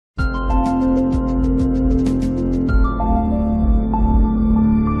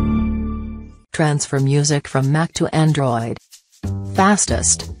Transfer music from Mac to Android.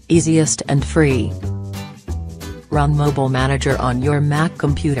 Fastest, easiest and free. Run Mobile Manager on your Mac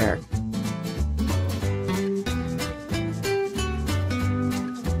computer.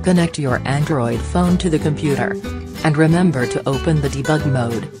 Connect your Android phone to the computer. And remember to open the debug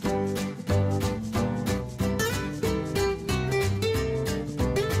mode.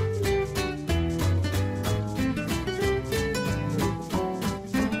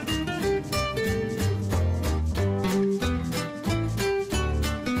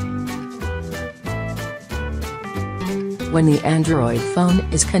 When the Android phone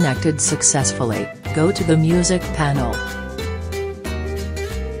is connected successfully, go to the Music panel.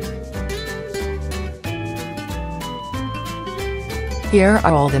 Here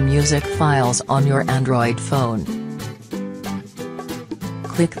are all the music files on your Android phone.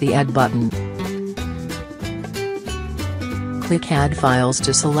 Click the Add button. Click Add Files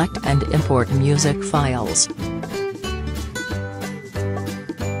to select and import music files.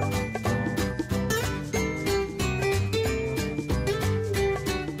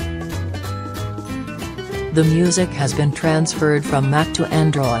 The music has been transferred from Mac to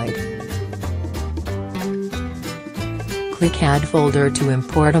Android. Click Add Folder to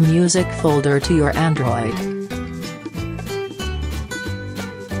import a music folder to your Android.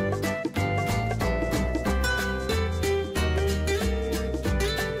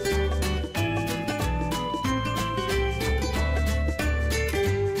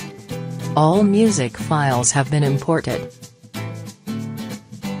 All music files have been imported.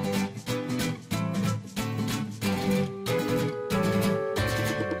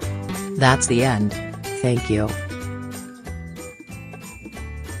 That's the end. Thank you.